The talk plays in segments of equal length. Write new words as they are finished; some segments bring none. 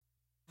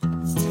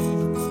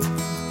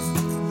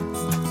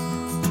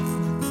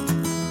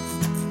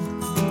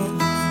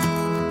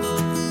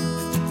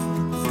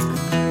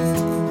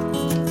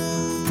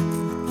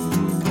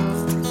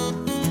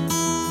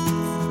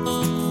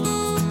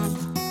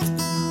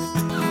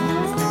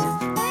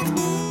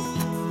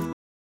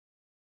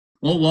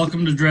Well,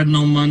 welcome to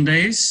Dreadnought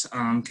Mondays.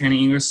 I'm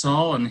Kenny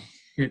Ingersoll, and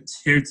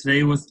here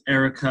today with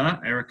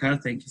Erica. Erica,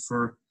 thank you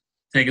for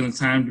taking the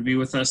time to be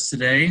with us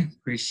today.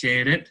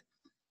 Appreciate it.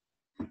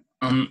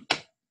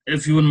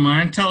 If you wouldn't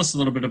mind, tell us a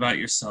little bit about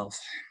yourself.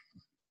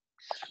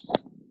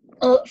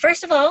 Well,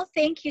 first of all,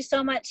 thank you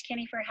so much,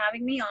 Kenny, for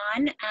having me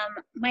on.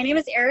 My name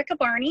is Erica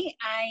Barney.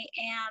 I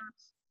am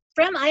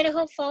from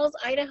Idaho Falls,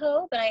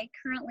 Idaho, but I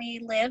currently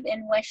live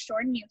in West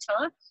Jordan,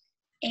 Utah.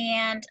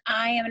 And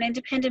I am an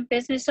independent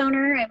business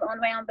owner. I've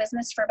owned my own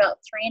business for about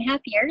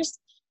 3.5 years.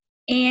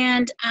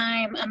 And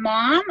I'm a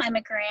mom, I'm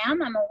a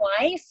gram, I'm a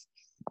wife,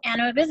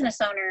 and I'm a business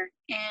owner.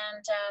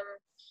 And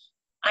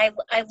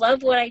I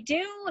love what I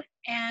do,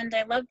 and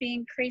I love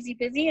being crazy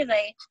busy. As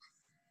I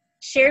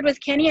shared with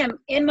Kenny, I'm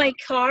in my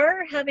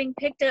car having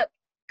picked up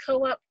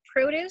co-op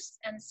produce,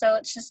 and so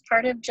it's just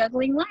part of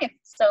juggling life.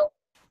 So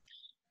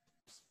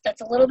that's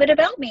a little bit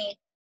about me.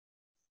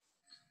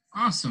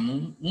 Awesome.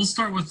 Well, we'll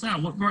start with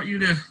that. What brought you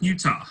to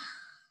Utah?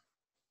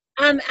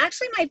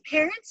 Actually, my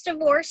parents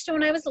divorced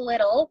when I was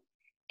little,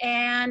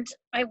 and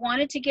I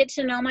wanted to get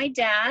to know my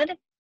dad,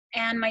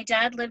 and my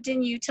dad lived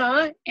in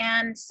Utah,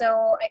 and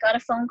so I got a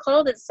phone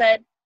call that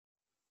said,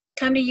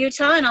 come to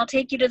Utah and I'll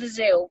take you to the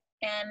zoo.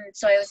 And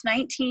so I was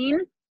 19,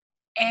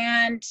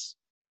 and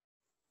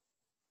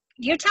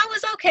Utah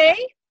was okay.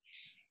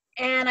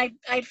 And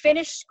I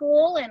finished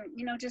school and,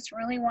 just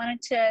really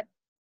wanted to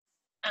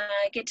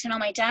get to know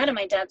my dad and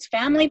my dad's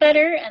family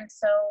better. And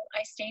so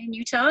I stayed in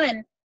Utah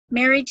and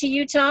married to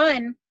Utah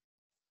and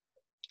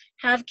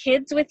have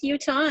kids with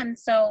Utah. And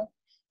so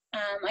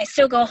I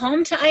still go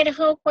home to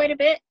Idaho quite a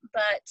bit,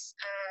 but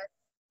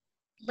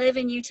live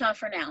in Utah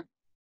for now.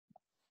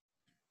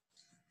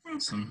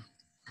 Awesome.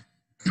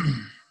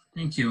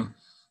 Thank you.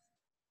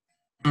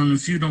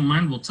 If you don't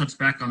mind, we'll touch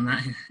back on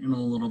that in a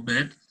little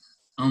bit.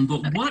 But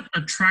okay. What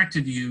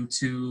attracted you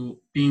to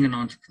being an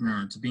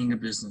entrepreneur, to being a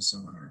business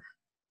owner?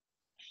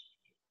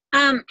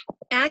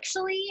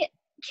 Actually,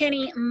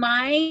 Kenny,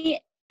 my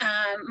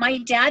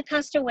dad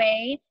passed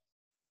away.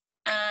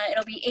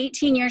 It'll be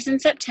 18 years in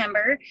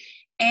September,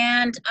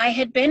 and I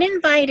had been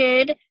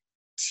invited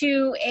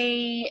to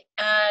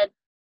I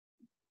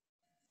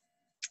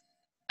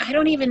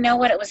don't even know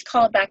what it was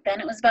called back then.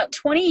 It was about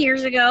 20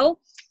 years ago,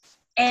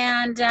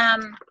 and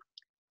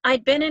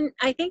I'd been in,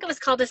 I think it was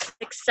called a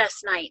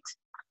Success Night,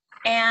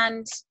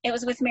 and it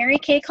was with Mary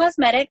Kay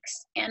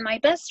Cosmetics, and my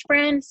best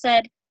friend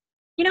said,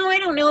 I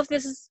don't know if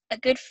this is a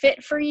good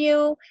fit for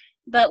you,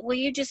 but will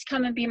you just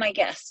come and be my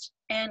guest?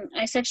 And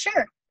I said,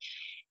 sure.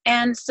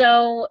 And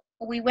so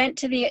we went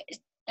to the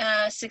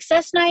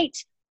Success Night,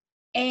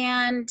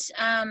 and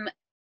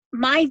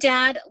my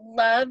dad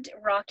loved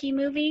Rocky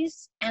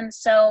movies. And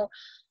so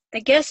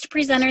the guest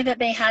presenter that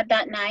they had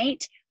that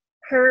night,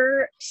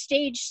 her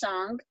stage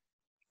song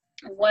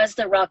was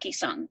the Rocky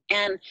song.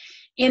 And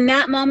in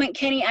that moment,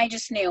 Kenny, I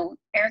just knew,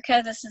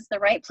 Erica, this is the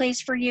right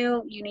place for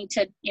you. You need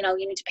to, you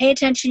need to pay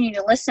attention. You need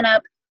to listen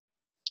up,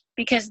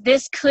 because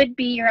this could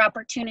be your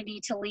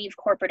opportunity to leave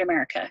corporate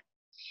America.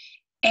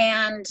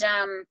 And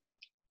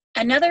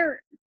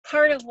another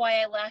part of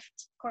why I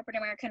left corporate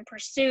America and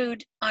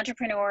pursued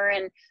entrepreneur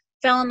and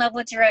fell in love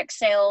with direct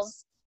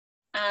sales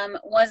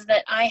was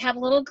that I have a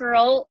little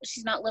girl.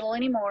 She's not little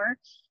anymore,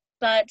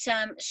 but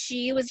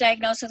she was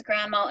diagnosed with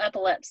grand mal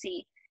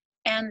epilepsy.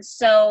 And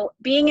so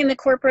being in the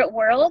corporate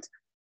world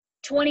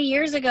 20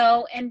 years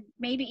ago, and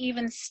maybe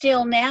even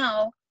still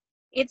now,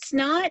 it's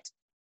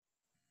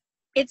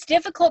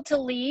difficult to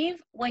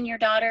leave when your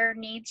daughter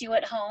needs you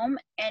at home.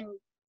 And,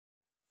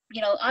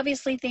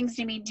 obviously things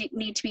need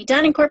to be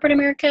done in corporate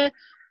America,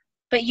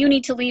 but you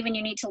need to leave, and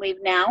you need to leave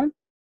now.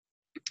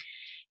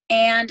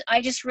 And I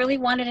just really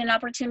wanted an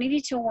opportunity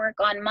to work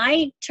on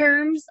my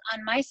terms,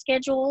 on my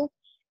schedule,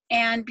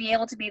 and be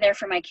able to be there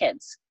for my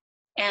kids.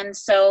 And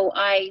so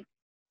I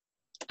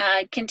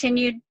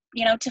continued,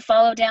 to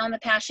follow down the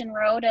passion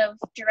road of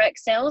direct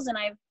sales, and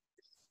I've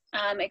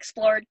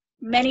explored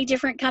many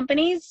different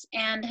companies,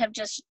 and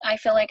I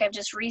feel like I've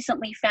just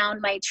recently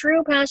found my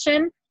true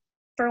passion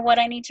for what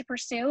I need to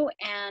pursue,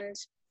 and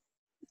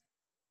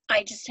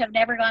I just have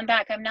never gone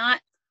back.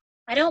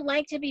 I don't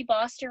like to be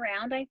bossed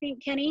around, I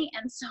think, Kenny,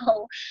 and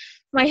so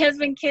my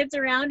husband kids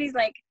around, he's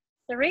like,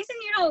 the reason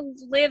you don't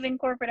live in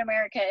corporate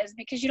America is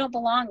because you don't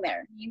belong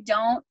there. You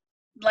don't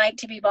like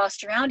to be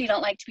bossed around. You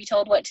don't like to be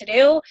told what to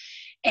do,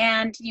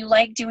 and you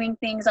like doing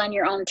things on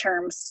your own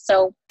terms.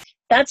 So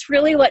that's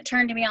really what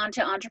turned me on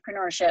to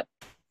entrepreneurship.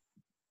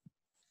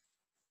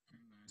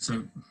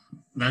 So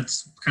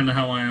that's kind of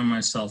how I am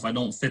myself. I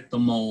don't fit the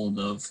mold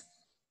of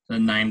the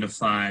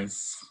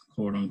 9-to-5,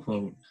 quote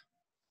unquote.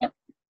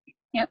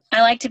 Yep.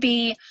 I like to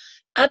be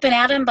up and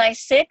at 'em by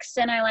 6,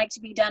 and I like to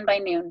be done by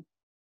noon.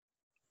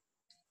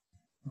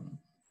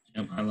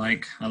 Yep. I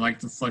like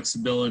the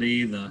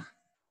flexibility, the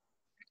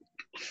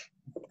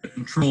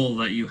control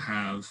that you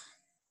have.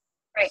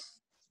 Right.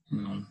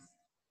 And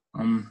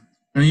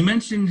you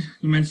mentioned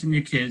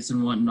your kids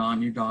and whatnot,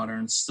 and your daughter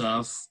and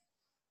stuff.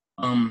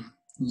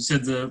 You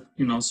said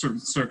certain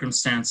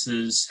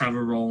circumstances have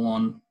a role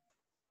on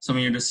some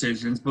of your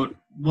decisions, but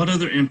what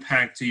other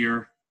impact do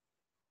your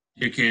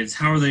your kids?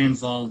 How are they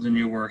involved in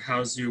your work? How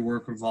does your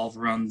work revolve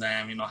around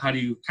them? How do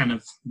you kind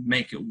of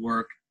make it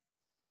work?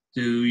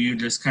 Do you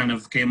just kind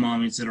of, okay,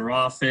 mommy's at her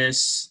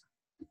office,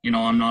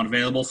 I'm not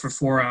available for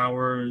 4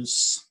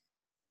 hours?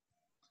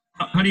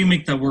 How do you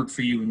make that work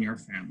for you and your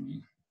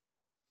family?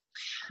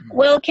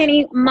 Well,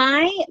 Kenny,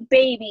 my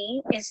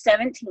baby is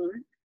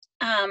 17.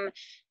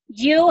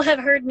 You have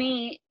heard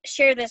me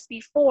share this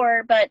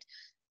before, but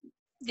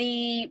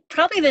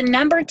probably the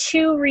number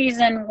two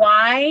reason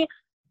why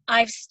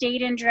I've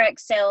stayed in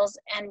direct sales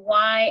and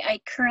why I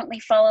currently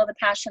follow the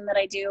passion that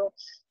I do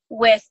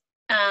with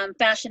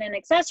fashion and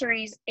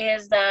accessories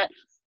is that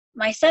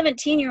my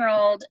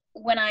 17-year-old,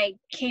 when I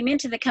came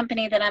into the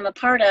company that I'm a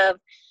part of,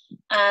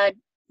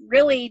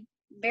 really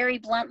very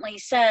bluntly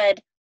said,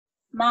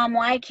 Mom,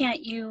 why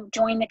can't you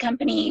join the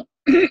company,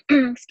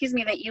 excuse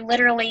me, that you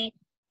literally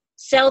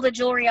sell the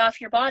jewelry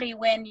off your body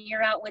when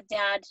you're out with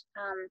Dad?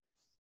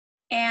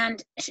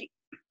 And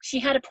she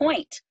had a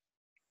point.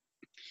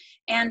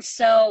 And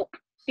so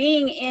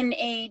being in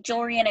a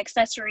jewelry and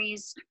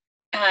accessories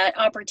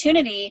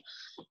opportunity,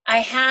 I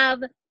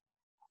have,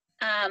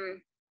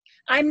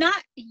 I'm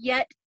not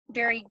yet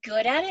very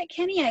good at it,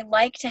 Kenny. I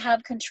like to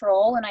have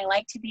control and I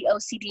like to be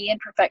OCD and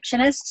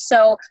perfectionist.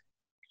 So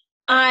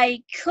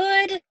I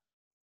could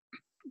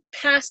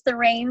pass the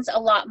reins a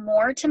lot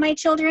more to my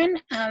children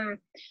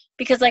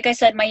because like I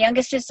said, my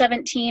youngest is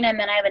 17 and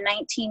then I have a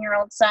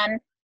 19-year-old son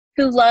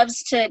who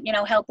loves to,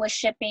 help with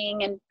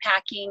shipping and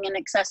packing and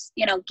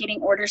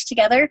getting orders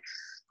together.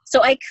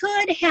 So I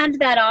could hand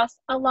that off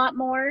a lot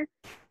more,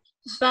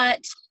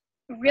 but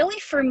really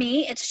for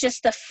me, it's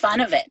just the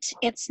fun of it.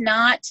 It's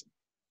not,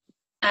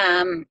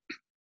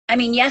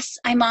 yes,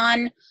 I'm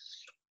on,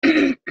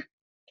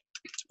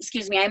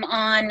 excuse me, I'm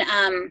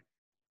on,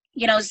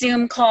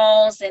 Zoom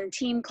calls and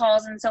team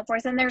calls and so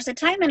forth. And there's a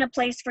time and a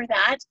place for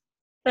that,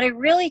 but I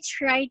really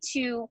try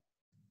to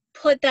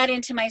put that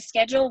into my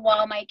schedule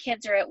while my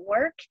kids are at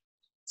work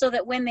so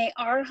that when they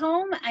are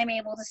home, I'm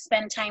able to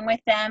spend time with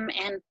them.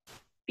 And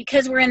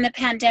because we're in the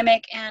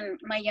pandemic and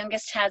my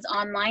youngest has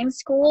online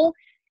school,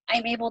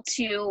 I'm able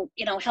to,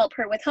 help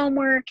her with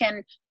homework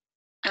and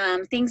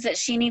things that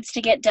she needs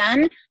to get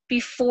done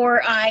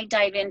before I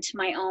dive into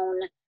my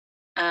own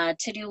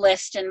to-do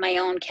list and my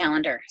own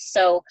calendar.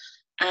 So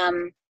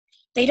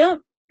they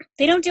don't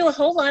do a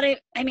whole lot of,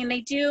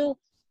 they do.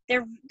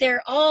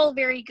 They're all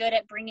very good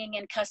at bringing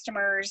in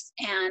customers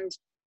and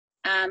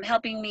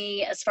helping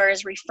me as far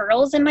as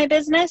referrals in my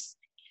business,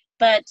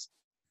 but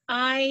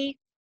I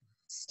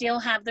still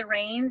have the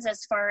reins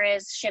as far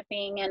as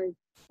shipping and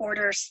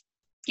orders,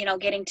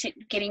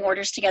 getting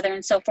orders together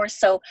and so forth.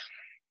 So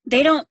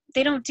they don't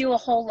do a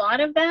whole lot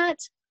of that,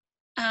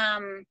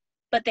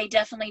 but they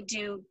definitely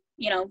do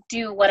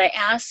what I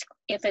ask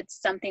if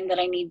it's something that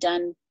I need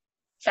done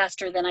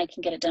faster than I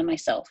can get it done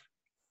myself.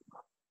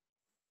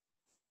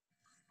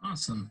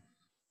 Awesome.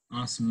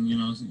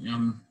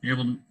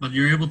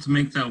 You're able to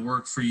make that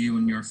work for you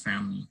and your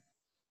family.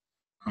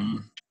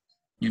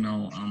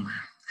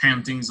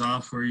 Hand things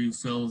off where you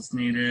feel it's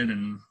needed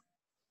and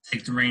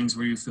take the reins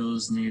where you feel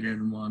is needed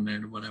and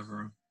wanted or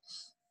whatever.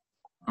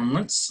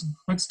 Let's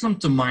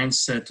jump to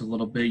mindset a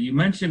little bit. You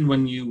mentioned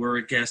when you were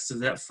a guest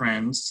at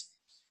Friends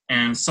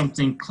and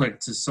something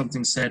clicked,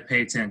 something said,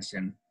 pay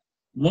attention.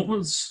 What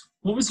was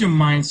your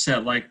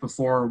mindset like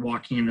before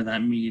walking into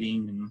that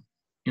meeting, and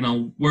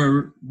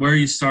where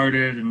you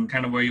started and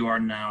kind of where you are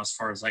now as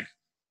far as like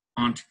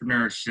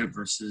entrepreneurship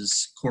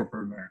versus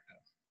corporate America?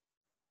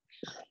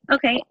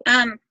 Okay.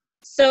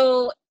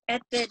 So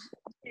to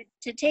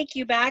take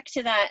you back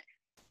to that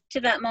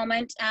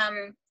moment,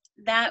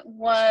 that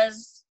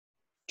was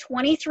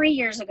 23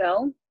 years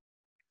ago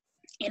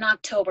in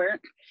October.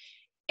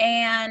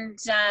 And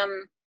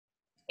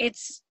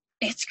it's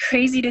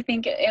crazy to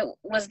think it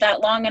was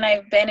that long and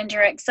I've been in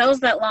direct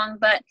sales that long.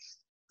 But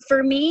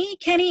for me,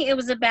 Kenny, it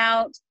was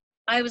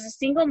I was a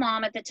single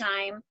mom at the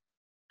time.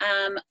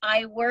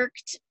 I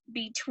worked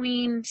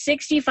between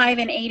 65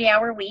 and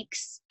 80-hour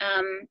weeks.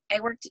 I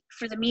worked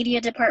for the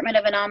media department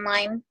of an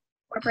online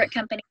corporate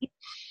company.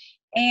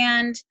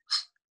 And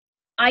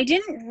I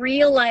didn't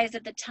realize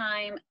at the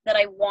time that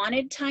I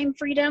wanted time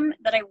freedom,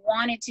 that I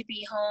wanted to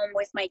be home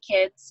with my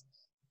kids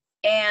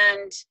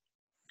and,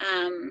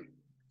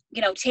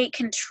 take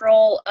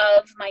control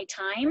of my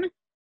time.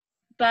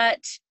 But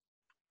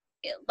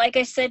like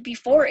I said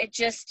before, it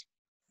just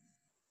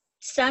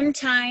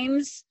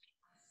sometimes,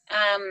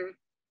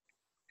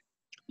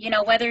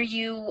 whether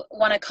you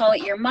want to call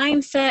it your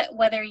mindset,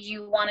 whether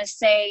you want to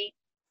say,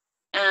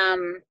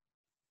 that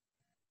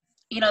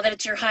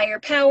it's your higher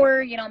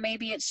power,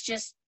 maybe it's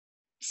just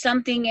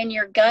something in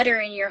your gut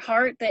or in your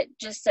heart that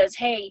just says,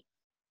 hey,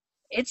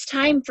 it's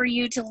time for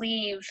you to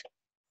leave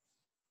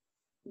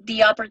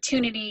the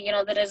opportunity,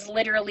 that is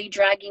literally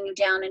dragging you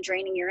down and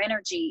draining your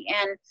energy.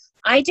 And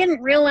I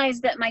didn't realize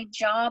that my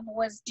job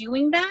was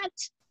doing that,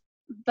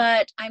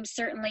 but I'm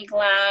certainly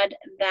glad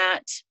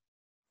that,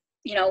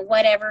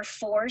 whatever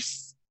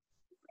force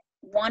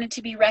wanted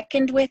to be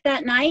reckoned with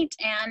that night,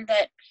 and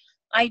that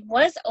I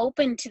was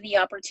open to the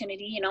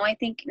opportunity. You know, I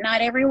think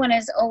not everyone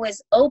is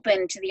always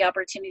open to the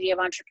opportunity of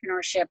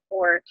entrepreneurship,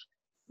 or,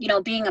 you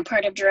know, being a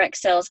part of direct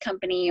sales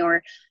company,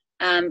 or,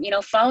 you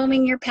know,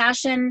 following your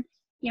passion.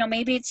 You know,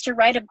 maybe it's to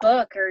write a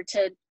book, or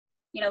to,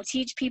 you know,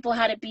 teach people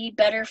how to be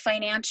better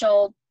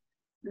financial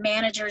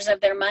managers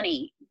of their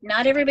money.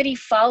 Not everybody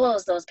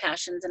follows those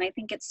passions. And I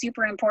think it's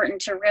super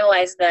important to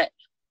realize that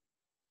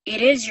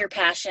it is your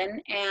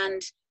passion,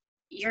 and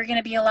you're going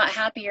to be a lot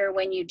happier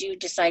when you do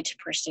decide to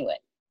pursue it.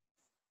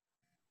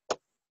 I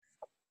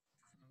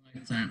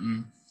like that.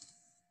 And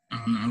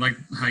I like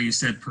how you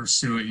said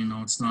pursue it. You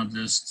know, it's not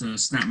just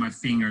snap my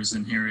fingers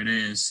and here it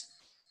is.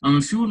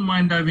 If you wouldn't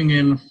mind diving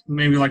in,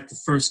 maybe like the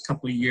first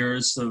couple of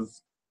years of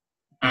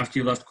after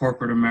you left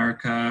corporate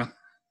America,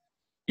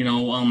 you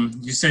know,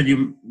 you said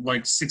you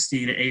like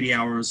 60 to 80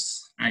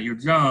 hours at your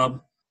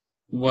job.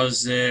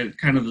 Was it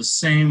kind of the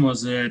same?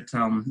 Was it,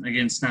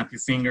 again, snap your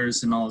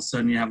fingers and all of a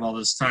sudden you have all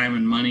this time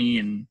and money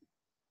and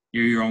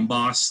you're your own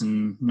boss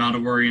and not a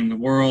worry in the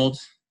world?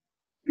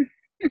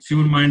 If you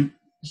wouldn't mind,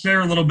 share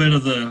a little bit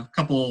of the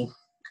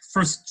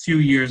first few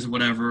years,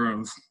 whatever,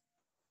 of.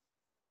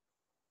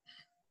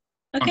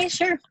 Okay,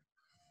 sure.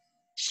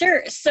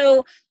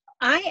 So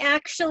I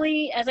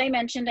actually, as I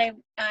mentioned, I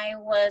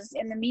was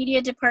in the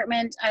media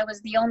department. I was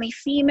the only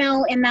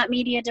female in that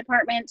media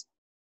department.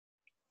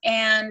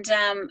 And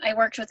I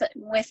worked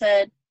with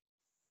the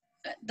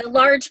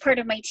large part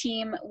of my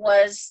team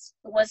was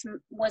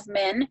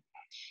men.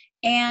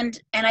 And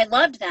I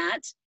loved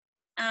that.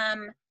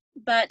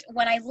 But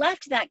when I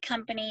left that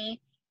company,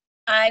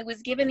 I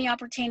was given the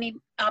opportunity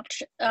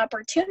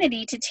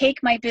to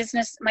take my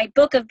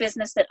book of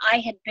business that I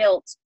had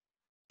built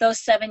those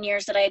 7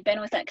 years that I had been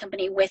with that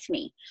company with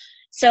me.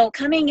 So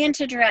coming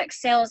into direct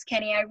sales,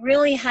 Kenny, I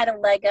really had a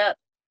leg up.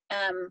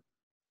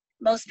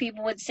 Most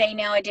people would say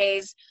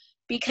nowadays,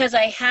 because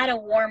I had a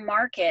warm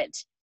market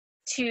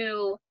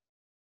to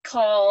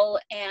call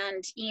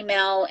and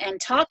email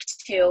and talk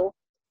to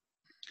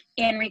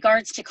in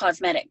regards to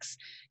cosmetics.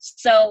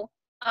 So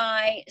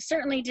I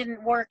certainly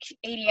didn't work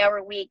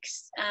 80-hour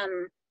weeks.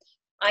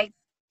 I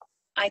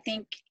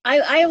think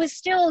I was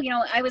still, you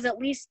know, I was at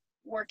least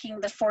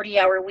working the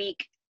 40-hour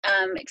week,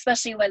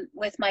 especially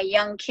with my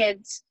young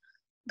kids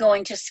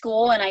going to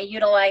school, and I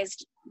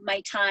utilized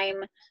my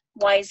time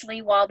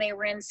wisely while they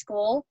were in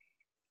school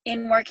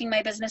in working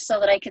my business so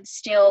that I could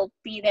still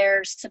be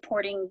there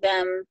supporting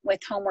them with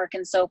homework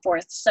and so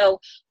forth. So,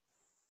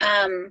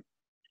 but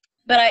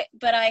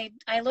I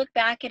look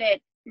back at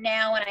it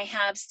now, and I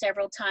have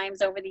several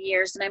times over the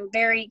years, and I'm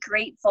very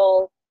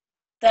grateful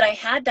that I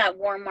had that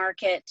warm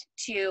market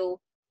to,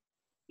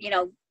 you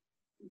know,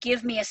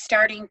 give me a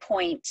starting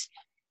point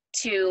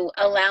to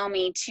allow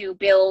me to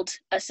build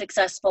a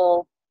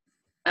successful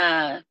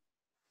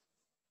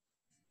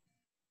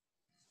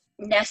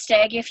nest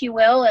egg, if you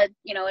will,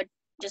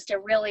 just a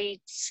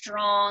really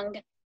strong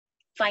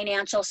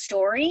financial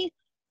story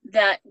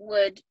that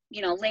would,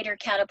 you know, later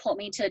catapult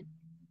me to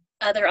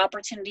other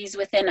opportunities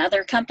within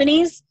other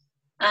companies,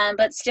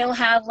 but still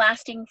have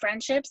lasting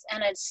friendships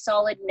and a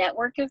solid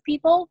network of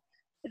people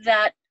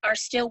that are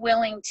still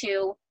willing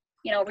to,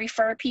 you know,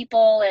 refer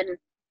people and,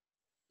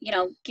 you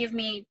know, give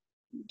me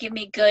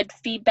good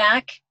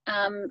feedback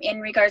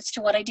in regards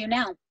to what I do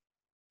now.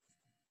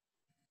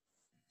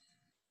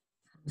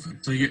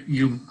 So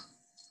you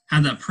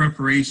had that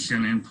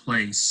preparation in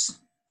place.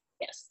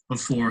 Yes.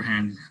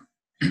 Beforehand.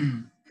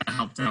 That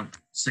helped out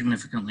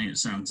significantly, it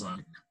sounds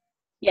like.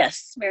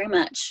 Yes, very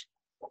much.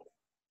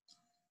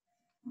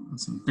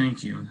 Awesome.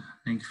 Thank you.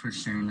 Thank you for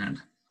sharing that.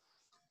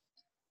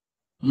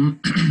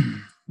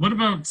 What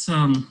about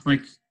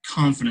like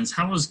confidence?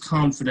 How was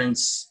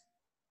confidence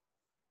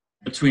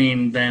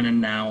between then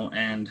and now?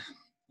 And,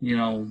 you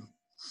know,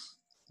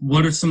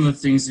 what are some of the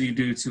things that you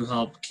do to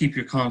help keep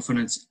your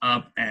confidence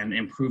up and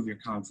improve your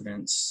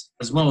confidence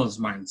as well as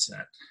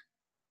mindset?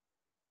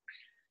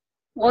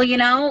 Well, you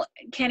know,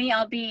 Kenny,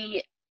 I'll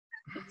be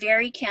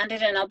very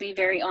candid and I'll be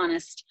very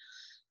honest.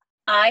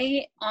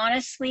 I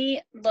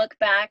honestly look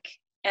back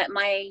at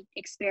my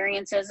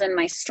experiences and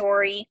my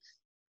story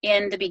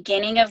in the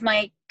beginning of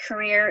my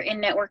career in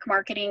network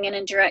marketing and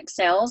in direct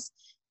sales.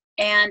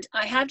 And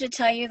I have to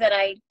tell you that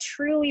I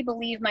truly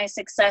believe my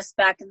success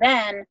back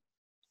then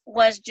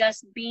was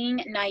just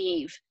being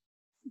naive,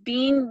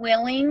 being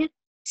willing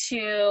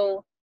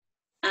to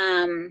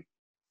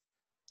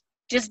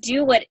just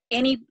do what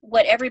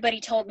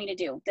everybody told me to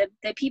do.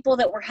 The people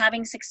that were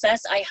having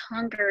success, I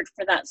hungered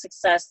for that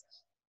success.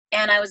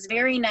 And I was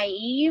very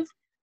naive,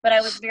 but I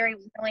was very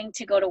willing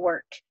to go to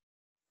work.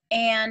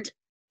 And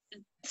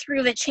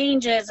through the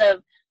changes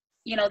of,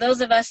 you know, those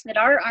of us that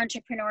are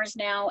entrepreneurs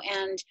now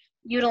and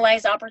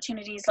utilize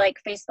opportunities like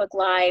Facebook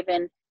Live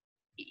and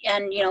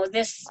you know,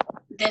 this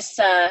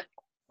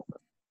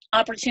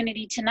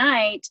opportunity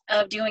tonight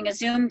of doing a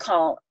Zoom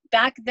call,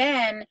 back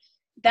then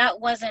that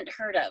wasn't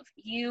heard of.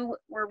 You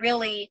were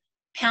really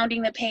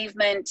pounding the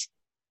pavement,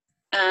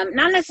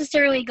 not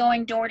necessarily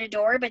going door to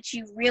door, but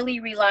you really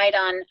relied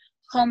on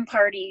home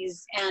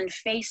parties and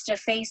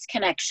face-to-face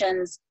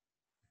connections,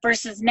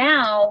 versus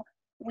now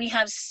we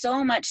have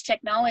so much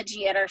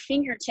technology at our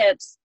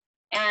fingertips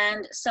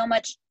and so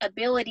much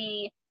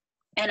ability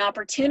and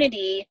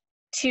opportunity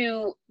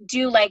to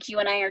do like you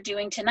and I are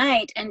doing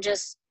tonight, and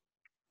just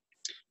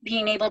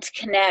being able to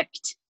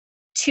connect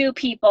to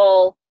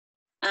people,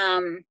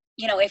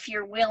 if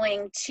you're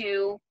willing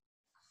to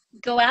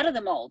go out of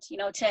the mold,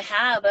 to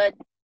have a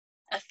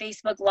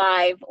Facebook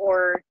Live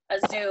or a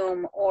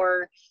Zoom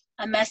or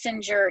a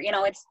Messenger.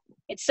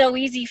 It's so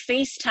easy.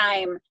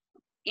 FaceTime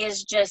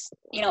is just,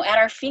 at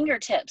our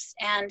fingertips.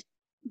 And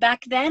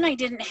back then I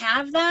didn't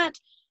have that,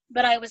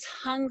 but I was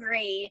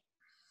hungry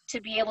to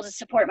be able to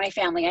support my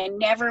family. I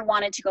never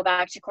wanted to go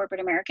back to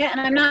corporate America.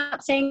 And I'm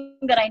not saying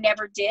that I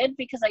never did,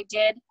 because I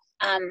did.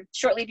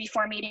 Shortly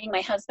before meeting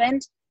my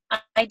husband,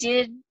 I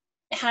did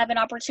have an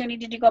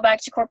opportunity to go back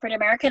to corporate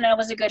America, and it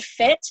was a good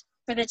fit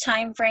for the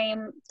time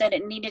frame that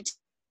it needed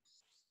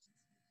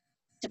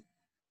to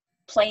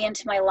play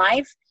into my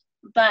life.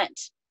 But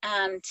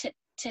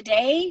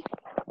today,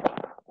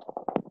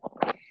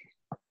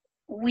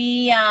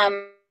 we,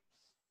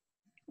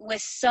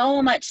 with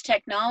so much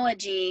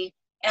technology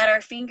at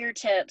our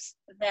fingertips,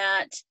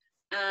 that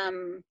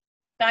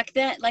back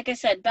then, like I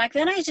said, I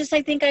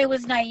think I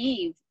was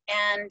naive,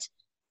 and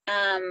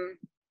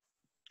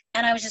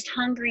I was just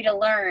hungry to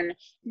learn.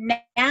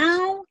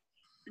 Now,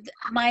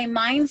 my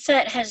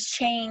mindset has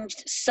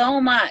changed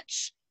so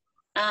much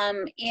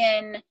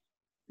in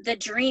the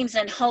dreams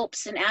and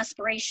hopes and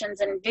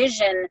aspirations and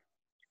vision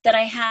that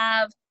I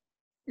have,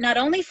 not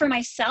only for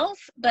myself,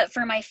 but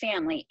for my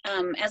family.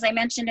 As I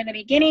mentioned in the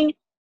beginning,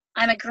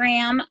 I'm a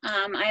gram.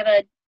 I have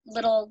a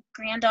little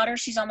granddaughter.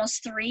 She's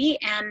almost 3.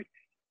 And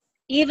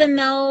even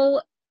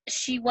though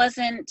she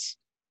wasn't,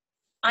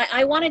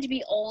 I wanted to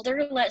be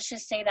older, let's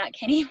just say that,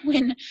 Kenny,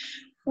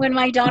 when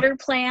my daughter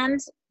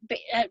planned,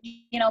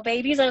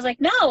 babies, I was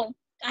like, no,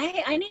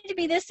 I need to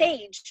be this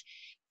age.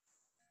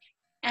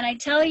 And I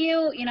tell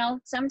you,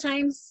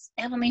 sometimes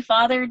Heavenly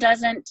Father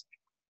doesn't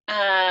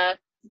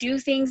do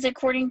things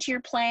according to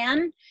your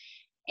plan.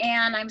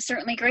 And I'm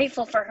certainly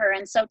grateful for her.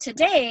 And so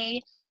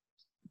today,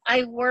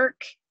 I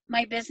work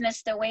my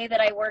business the way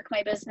that I work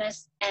my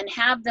business, and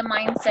have the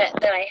mindset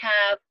that I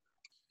have,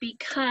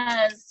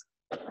 because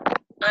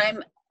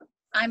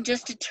I'm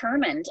just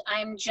determined.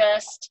 I'm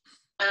just,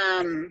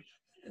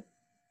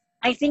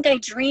 I think I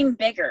dream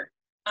bigger.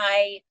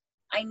 I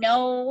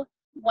know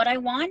what I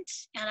want,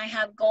 and I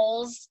have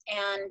goals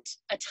and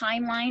a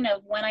timeline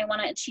of when I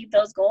want to achieve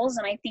those goals.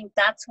 And I think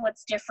that's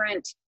what's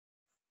different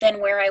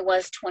than where I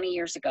was 20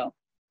 years ago.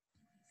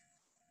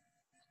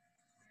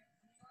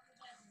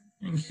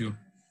 Thank you.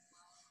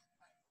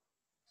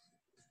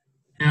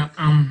 Yeah.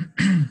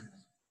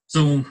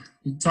 So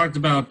you talked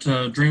about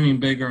dreaming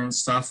bigger and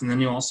stuff, and then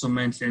you also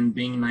mentioned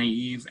being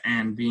naive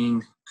and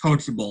being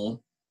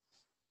coachable.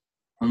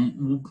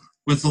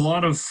 With a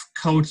lot of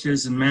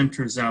coaches and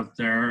mentors out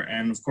there,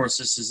 and of course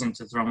this isn't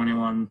to throw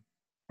anyone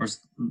or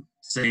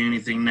say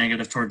anything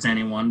negative towards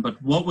anyone,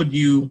 but what would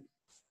you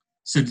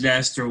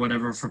suggest or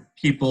whatever for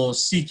people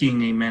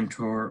seeking a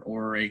mentor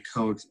or a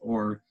coach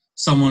or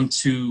someone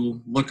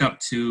to look up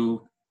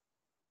to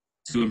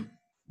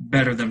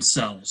better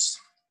themselves?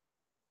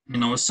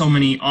 With so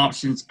many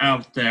options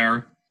out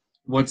there,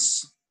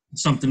 what's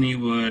something you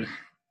would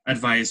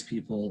advise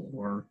people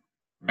or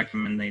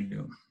recommend they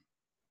do?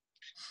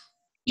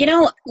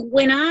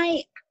 When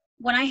I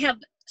have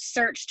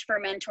searched for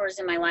mentors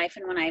in my life,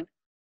 and when I've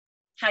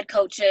had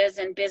coaches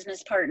and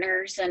business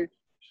partners and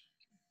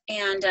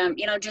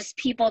just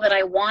people that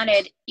I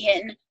wanted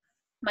in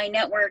my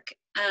network,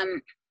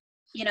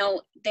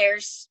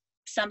 there's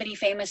somebody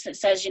famous that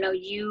says,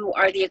 you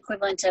are the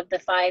equivalent of the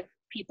 5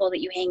 people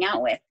that you hang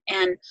out with.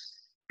 And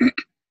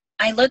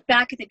I look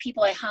back at the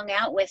people I hung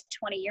out with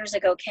 20 years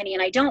ago, Kenny,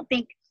 and I don't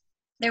think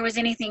there was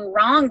anything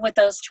wrong with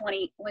those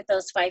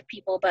 5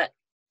 people, but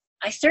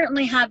I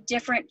certainly have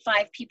different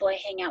 5 people I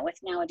hang out with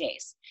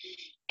nowadays.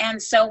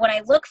 And so when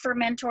I look for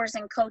mentors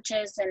and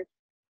coaches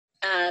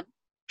and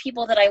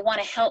people that I want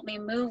to help me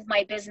move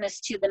my business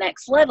to the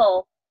next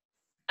level,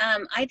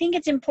 I think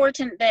it's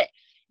important that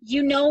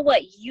you know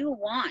what you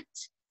want.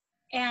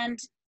 And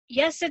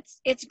yes,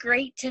 it's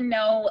great to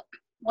know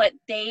what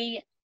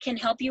they can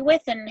help you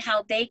with and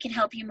how they can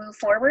help you move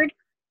forward.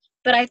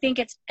 But I think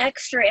it's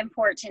extra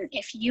important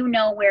if you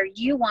know where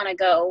you want to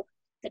go,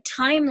 the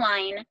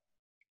timeline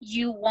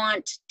you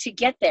want to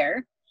get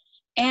there,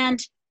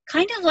 and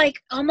kind of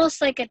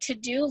almost like a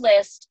to-do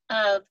list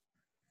of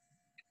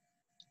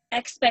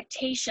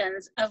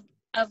expectations of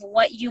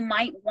what you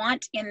might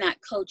want in that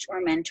coach or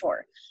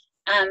mentor.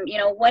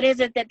 What is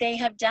it that they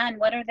have done?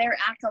 What are their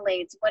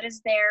accolades? What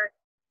is their,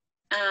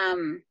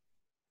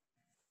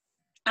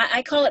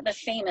 I call it the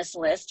famous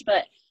list,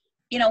 but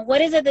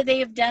what is it that they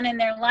have done in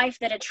their life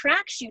that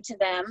attracts you to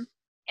them,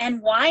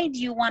 and why do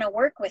you want to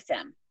work with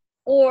them?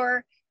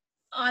 Or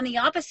on the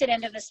opposite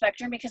end of the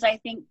spectrum, because I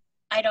think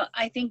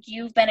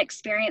you've been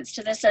experienced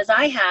to this as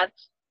I have,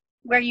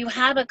 where you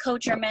have a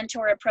coach or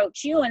mentor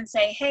approach you and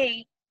say,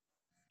 hey,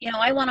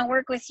 I want to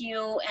work with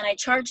you and I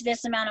charge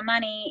this amount of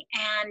money,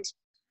 and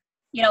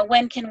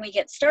when can we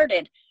get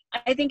started?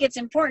 I think it's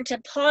important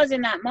to pause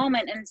in that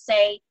moment and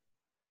say,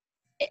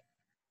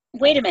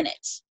 wait a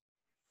minute,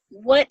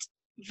 what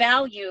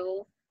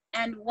value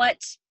and what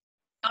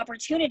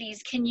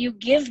opportunities can you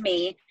give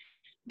me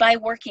by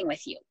working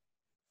with you?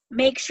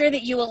 Make sure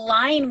that you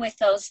align with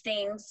those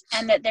things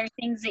and that they're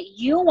things that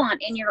you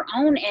want in your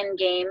own end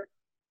game,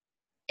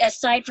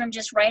 aside from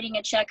just writing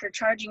a check or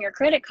charging your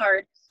credit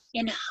card,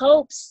 in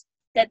hopes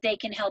that they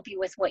can help you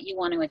with what you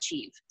want to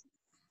achieve.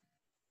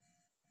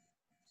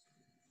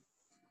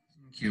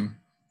 Thank you.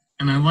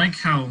 And I like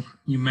how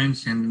you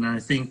mentioned, and I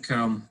think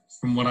from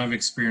what I've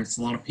experienced,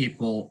 a lot of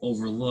people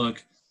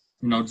overlook,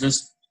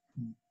 just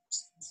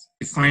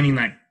defining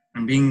that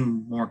and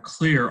being more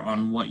clear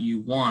on what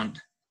you want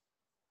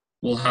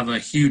will have a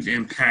huge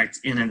impact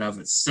in and of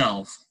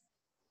itself.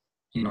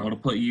 It'll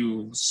put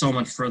you so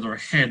much further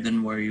ahead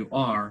than where you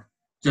are,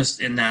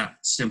 just in that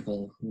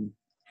simple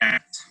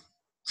act.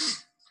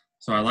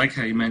 So I like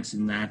how you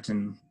mentioned that,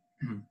 and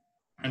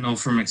I know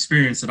from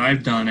experience that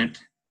I've done it,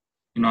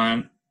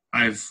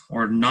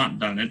 or not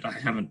done it. I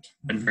haven't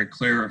been very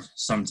clear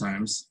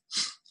sometimes.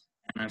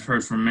 And I've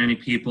heard from many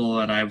people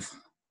that I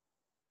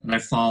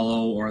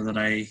follow or that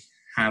I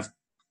have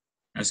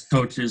as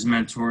coaches,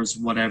 mentors,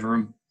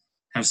 whatever,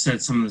 have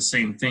said some of the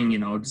same thing,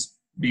 just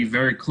be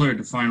very clear,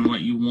 define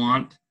what you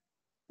want,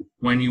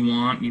 when you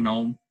want,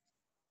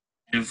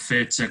 if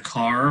it's a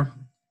car,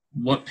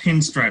 what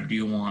pinstripe do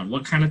you want?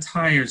 What kind of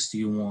tires do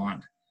you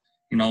want?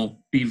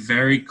 Be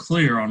very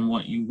clear on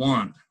what you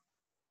want.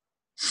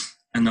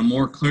 And the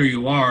more clear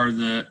you are,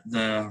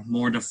 the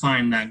more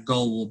defined that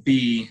goal will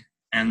be,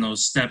 and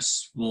those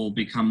steps will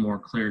become more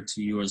clear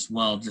to you as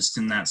well, just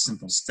in that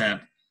simple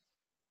step.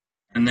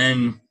 And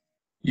then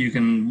you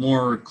can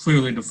more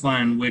clearly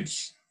define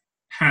which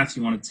path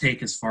you want to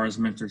take as far as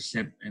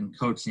mentorship and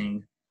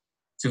coaching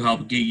to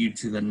help get you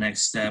to the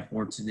next step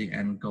or to the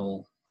end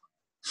goal.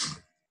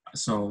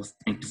 So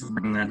thank you for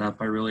bringing that up.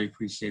 I really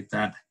appreciate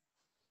that.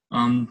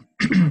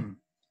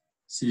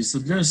 So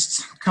just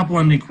a couple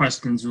ending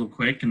questions real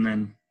quick, and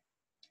then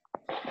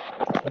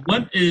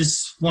what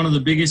is one of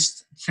the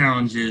biggest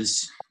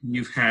challenges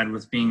you've had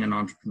with being an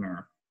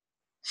entrepreneur?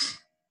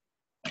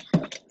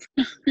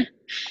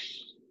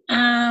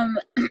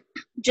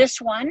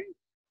 Just one?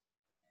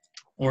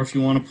 Or if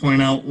you want to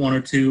point out one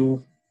or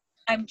two.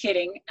 I'm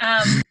kidding.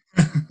 I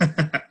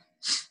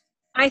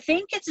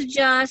think it's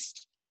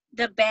just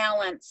the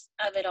balance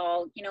of it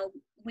all.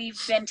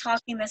 We've been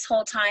talking this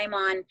whole time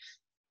on,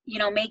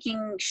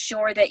 making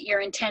sure that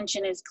your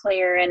intention is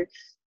clear and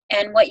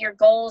what your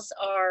goals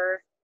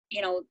are,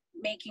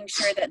 making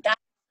sure that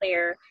that's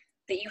clear,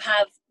 that you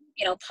have,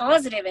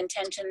 positive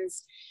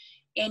intentions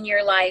in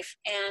your life.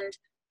 And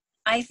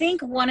I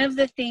think one of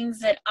the things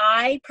that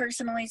I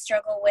personally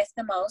struggle with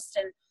the most,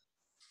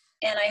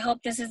 and I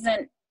hope this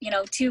isn't,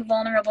 too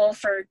vulnerable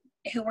for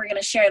who we're going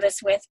to share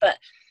this with, but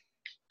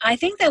I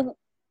think that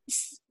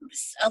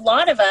a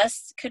lot of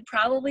us could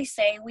probably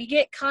say we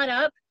get caught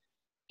up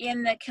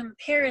in the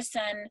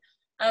comparison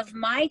of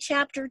my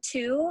chapter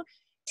 2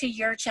 to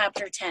your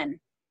chapter 10.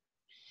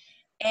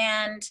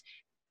 And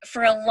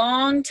for a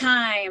long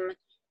time,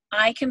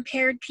 I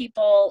compared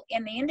people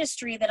in the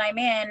industry that I'm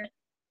in,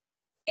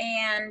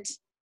 and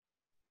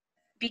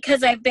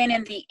because I've been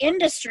in the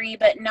industry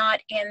but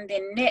not in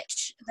the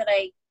niche that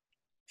I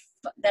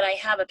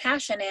have a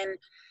passion in,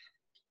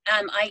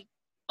 I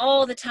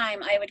all the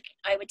time I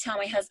would tell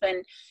my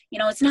husband,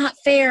 it's not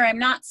fair, I'm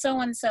not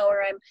so and so,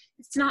 or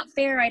it's not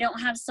fair, I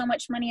don't have so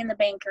much money in the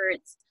bank, or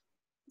it's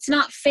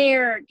not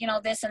fair,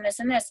 this and this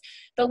and this.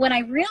 But when I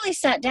really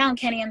sat down,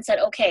 Kenny, and said,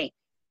 okay,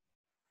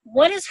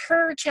 what does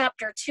her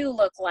chapter 2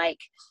 look like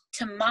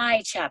to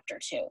my chapter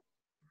 2?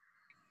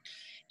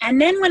 And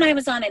then when I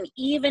was on an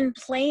even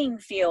playing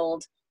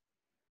field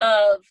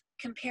of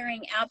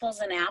comparing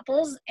apples and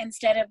apples,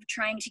 instead of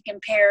trying to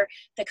compare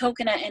the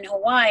coconut in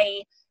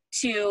Hawaii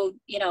to,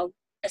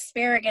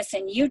 asparagus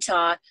in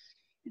Utah,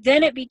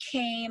 then it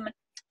became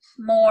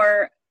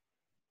more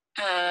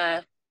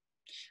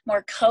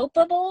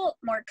copable,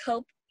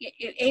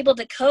 able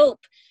to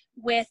cope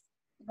with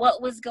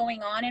what was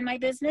going on in my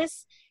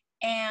business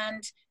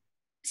and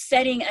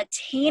setting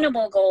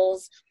attainable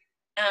goals.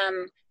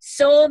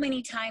 So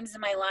many times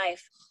in my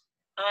life,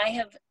 I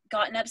have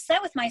gotten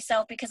upset with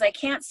myself because I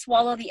can't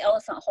swallow the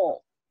elephant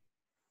whole.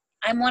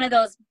 I'm one of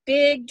those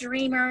big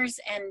dreamers,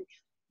 and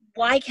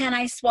why can't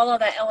I swallow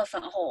that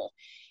elephant whole?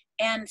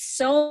 And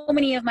so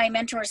many of my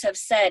mentors have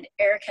said,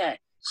 Erica,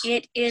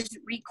 it is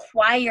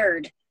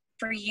required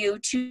for you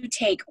to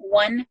take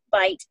one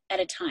bite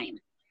at a time.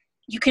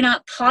 You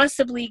cannot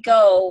possibly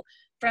go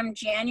from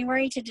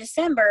January to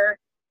December,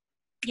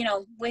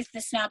 with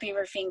the snap of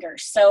your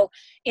fingers. So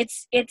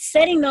it's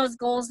setting those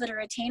goals that are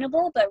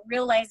attainable, but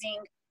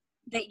realizing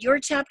that your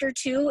chapter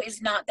 2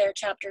 is not their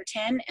chapter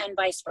 10, and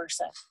vice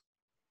versa.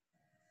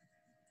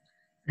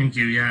 Thank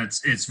you. Yeah,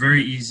 it's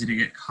very easy to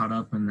get caught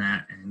up in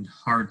that and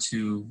hard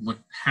to look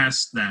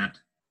past that,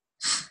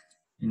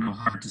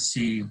 hard to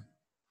see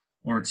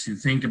or to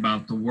think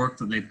about the work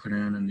that they put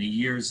in and the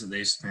years that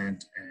they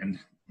spent. And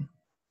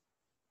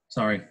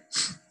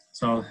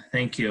so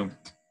thank you.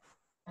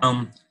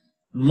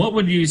 What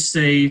would you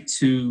say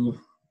to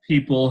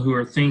people who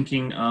are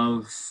thinking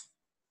of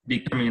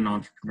becoming an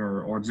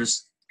entrepreneur or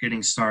just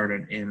getting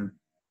started in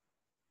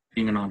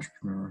being an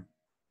entrepreneur?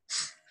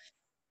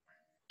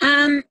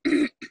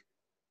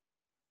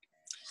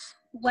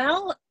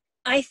 Well,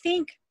 I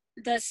think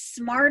the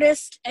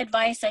smartest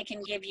advice I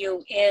can give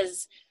you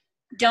is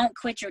don't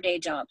quit your day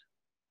job.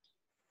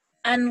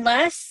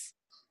 Unless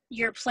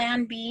your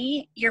plan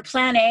A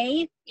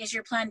is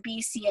your plan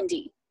B, C, and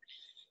D.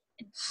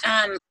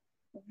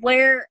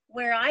 Where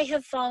I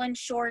have fallen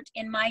short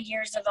in my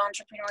years of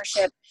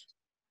entrepreneurship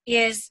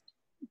is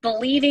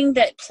believing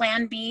that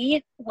plan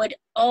B would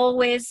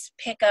always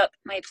pick up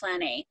my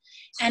plan A.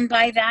 And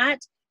by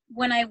that,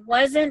 when I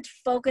wasn't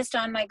focused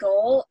on my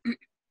goal,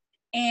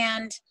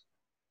 and,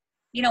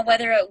 you know,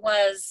 whether it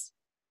was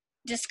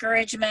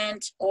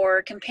discouragement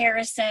or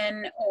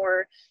comparison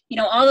or, you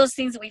know, all those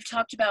things that we've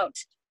talked about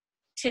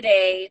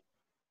today,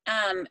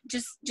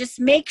 just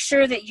make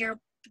sure that your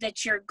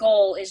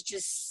goal is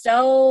just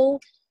so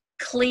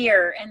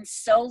clear and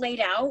so laid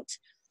out,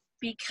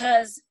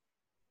 because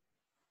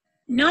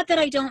not that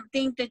I don't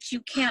think that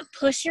you can't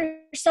push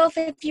yourself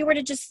if you were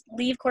to just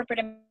leave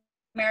corporate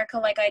America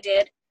like I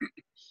did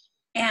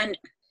and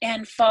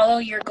follow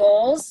your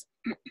goals,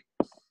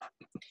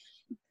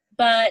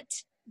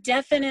 but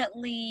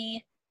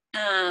definitely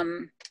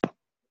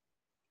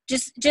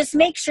just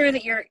make sure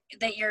that your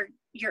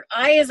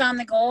eye is on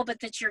the goal, but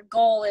that your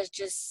goal is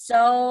just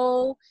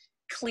so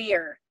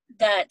clear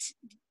that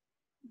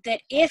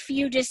if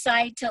you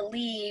decide to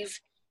leave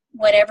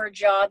whatever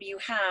job you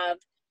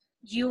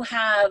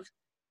have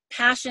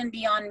passion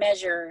beyond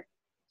measure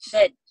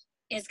that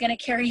is going to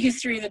carry you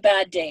through the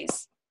bad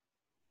days,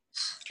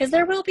 because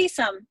there will be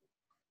some.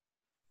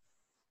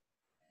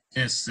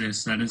 Yes,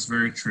 that is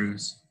very true.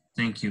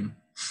 Thank you.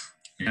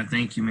 Yeah,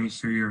 thank you. Make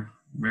sure you're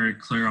very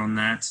clear on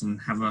that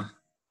and have a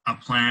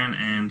plan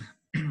and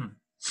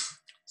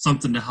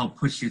something to help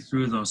push you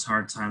through those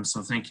hard times.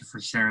 So thank you for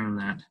sharing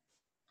that.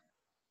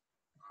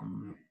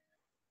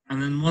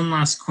 And then one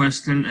last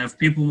question. If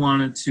people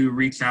wanted to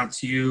reach out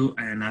to you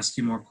and ask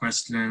you more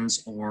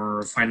questions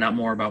or find out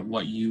more about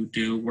what you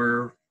do,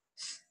 where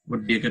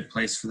would be a good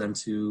place for them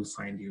to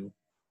find you?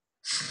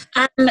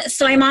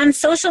 So I'm on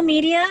social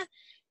media.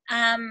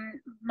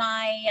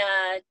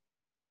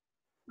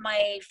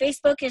 My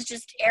Facebook is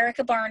just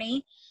Erica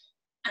Barney.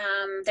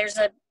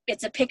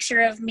 It's a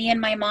picture of me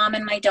and my mom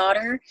and my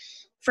daughter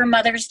for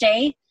Mother's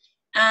Day.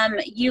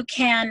 You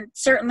can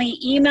certainly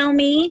email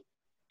me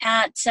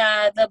at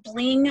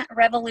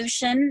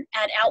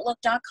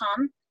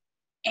theblingrevolution@outlook.com.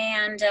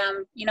 And,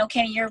 you know,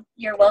 Kenny,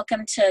 you're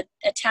welcome to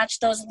attach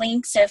those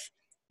links if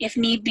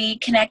need be.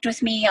 Connect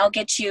with me. I'll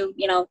get you,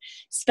 you know,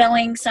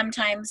 spelling.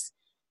 Sometimes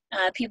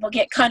people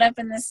get caught up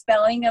in the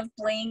spelling of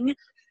bling.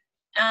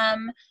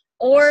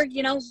 Or,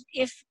 you know,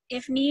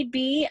 if need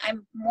be,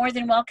 I'm more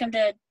than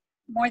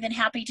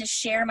happy to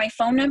share my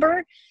phone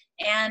number,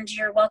 and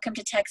you're welcome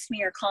to text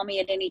me or call me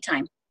at any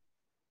time.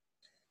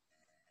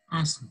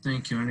 Awesome.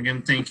 Thank you. And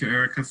again, thank you,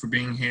 Erica, for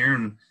being here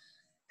and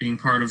being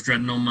part of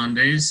Dreadnought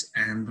Mondays.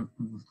 And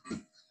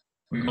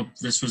we hope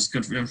this was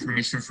good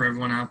information for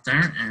everyone out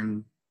there.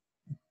 And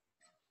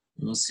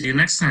we'll see you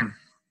next time.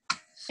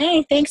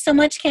 Hey, thanks so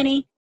much,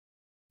 Kenny.